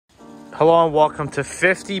Hello and welcome to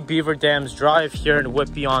 50 Beaverdams Drive here in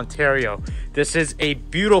Whitby, Ontario. This is a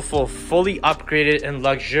beautiful, fully upgraded and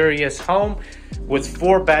luxurious home with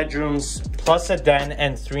 4 bedrooms plus a den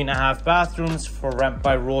and 3.5 bathrooms for rent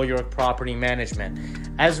by Royal York Property Management.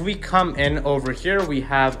 As we come in over here, we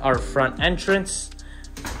have our front entrance,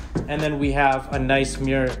 and then we have a nice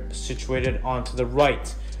mirror situated onto the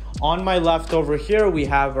right. On my left over here, we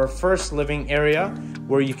have our first living area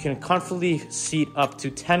where you can comfortably seat up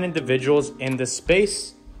to 10 individuals in this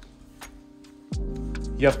space.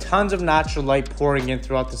 You have tons of natural light pouring in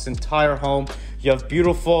throughout this entire home. You have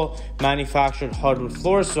beautiful manufactured hardwood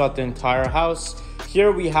floors throughout the entire house.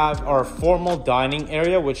 Here we have our formal dining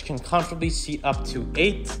area, which can comfortably seat up to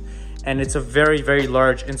 8, and it's a very, very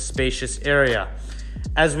large and spacious area.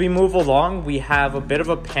 As we move along, we have a bit of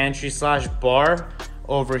a pantry slash bar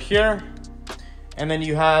over here, and then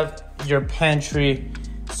you have your pantry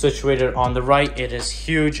situated on the right. It is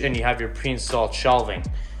huge, and you have your pre-installed shelving.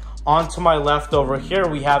 On to my left over here,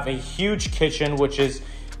 we have a huge kitchen, which is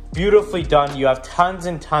beautifully done. You have tons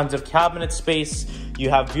and tons of cabinet space. You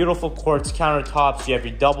have beautiful quartz countertops. You have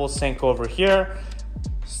your double sink over here.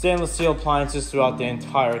 Stainless steel appliances throughout the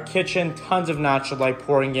entire kitchen. Tons of natural light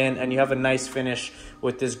pouring in, and you have a nice finish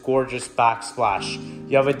with this gorgeous backsplash.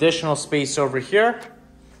 You have additional space over here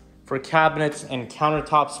for cabinets and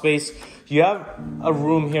countertop space. You have a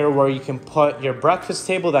room here where you can put your breakfast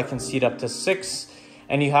table that can seat up to 6,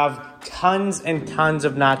 and you have tons and tons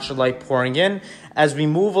of natural light pouring in. As we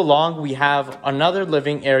move along, we have another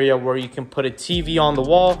living area where you can put a TV on the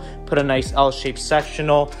wall, put a nice L-shaped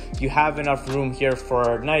sectional. You have enough room here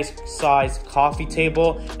for a nice sized coffee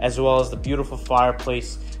table, as well as the beautiful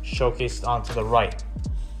fireplace showcased onto the right.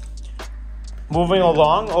 Moving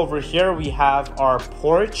along over here, we have our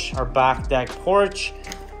porch, our back deck porch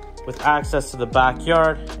with access to the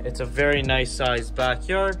backyard. It's a very nice sized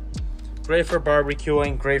backyard. Great for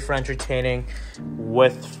barbecuing, great for entertaining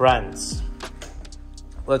with friends.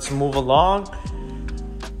 Let's move along.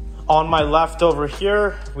 On my left over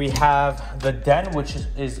here, we have the den, which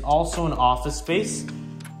is also an office space.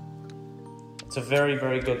 It's a very,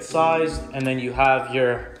 very good size. And then you have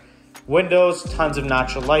your windows, tons of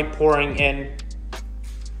natural light pouring in.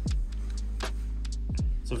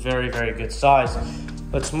 It's a very, very good size.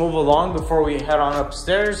 Let's move along. Before we head on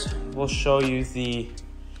upstairs, we'll show you the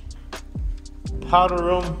powder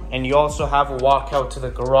room, and you also have a walkout to the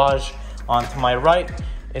garage onto my right.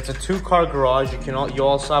 It's a 2-car garage. You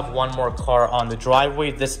also have one more car on the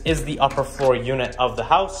driveway. This is the upper floor unit of the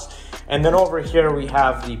house. And then over here we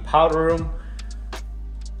have the powder room.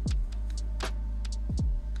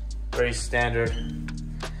 Very standard.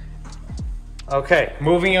 Okay,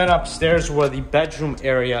 moving on upstairs where the bedroom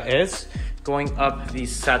area is. Going up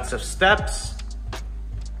these sets of steps.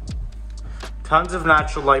 Tons of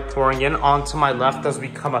natural light pouring in. Onto my left as we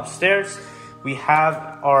come upstairs, we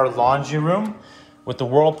have our laundry room with the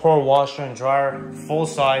Whirlpool washer and dryer, full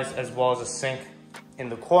size, as well as a sink in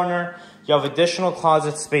the corner. You have additional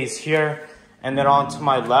closet space here. And then onto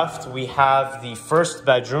my left, we have the first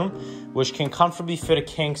bedroom, which can comfortably fit a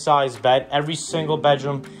king size bed. Every single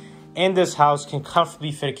bedroom in this house can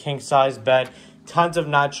comfortably fit a king size bed. Tons of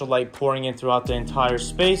natural light pouring in throughout the entire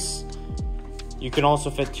space. You can also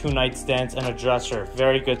fit 2 nightstands and a dresser.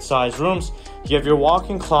 Very good size rooms. You have your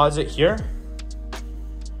walk-in closet here.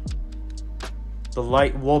 The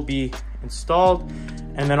light will be installed.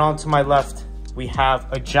 And then onto my left, we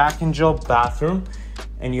have a Jack and Jill bathroom,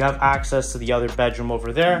 and you have access to the other bedroom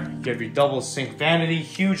over there. You have your double sink vanity,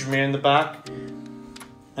 huge mirror in the back.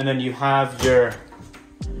 And then you have your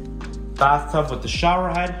bathtub with the shower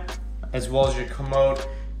head, as well as your commode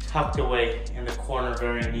tucked away in the corner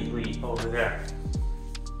very neatly over there.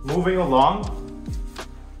 Moving along,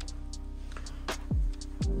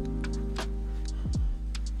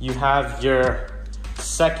 you have your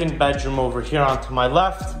second bedroom over here onto my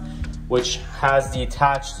left, which has the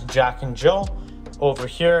attached Jack and Jill. Over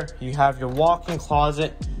here, you have your walk-in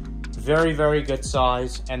closet, very, very good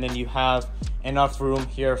size. And then you have enough room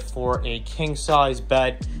here for a king size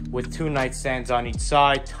bed with 2 nightstands on each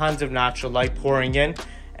side. Tons of natural light pouring in.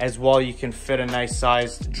 As well, you can fit a nice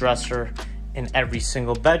sized dresser in every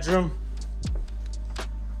single bedroom.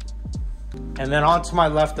 And then onto my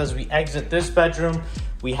left as we exit this bedroom,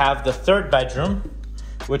 we have the third bedroom,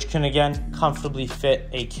 which can again comfortably fit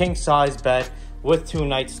a king size bed with 2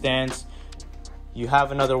 nightstands. You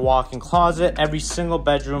have another walk-in closet. Every single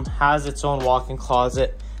bedroom has its own walk-in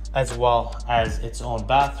closet as well as its own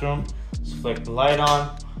bathroom. Just flick the light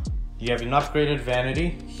on. You have an upgraded vanity,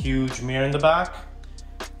 huge mirror in the back.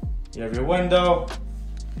 You have your window,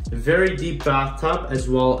 a very deep bathtub, as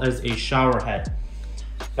well as a shower head.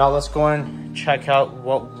 Now let's go and check out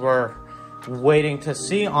what we're waiting to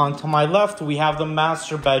see. On to my left, we have the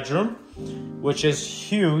master bedroom, which is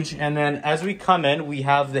huge. And then as we come in, we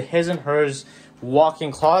have the his and hers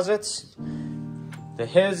walk-in closets, the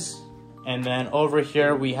his, and then over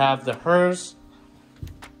here we have the hers.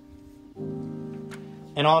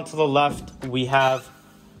 And on to the left, we have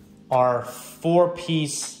our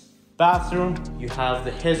 4-piece bathroom. You have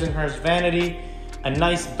the his and hers vanity, a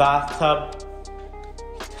nice bathtub,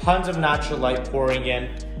 tons of natural light pouring in,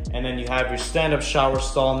 and then you have your stand-up shower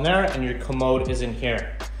stall in there, and your commode is in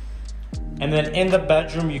here. And then in the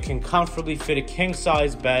bedroom, you can comfortably fit a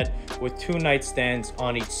king-size bed with 2 nightstands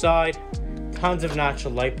on each side, tons of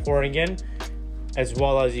natural light pouring in, as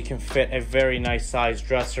well as you can fit a very nice size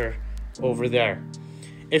dresser over there.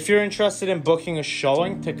 If you're interested in booking a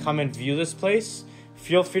showing to come and view this place,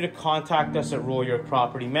 feel free to contact us at Roll Your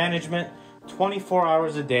Property Management. 24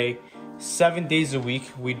 hours a day, 7 days a week.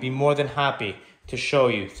 We'd be more than happy to show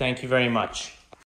you. Thank you very much.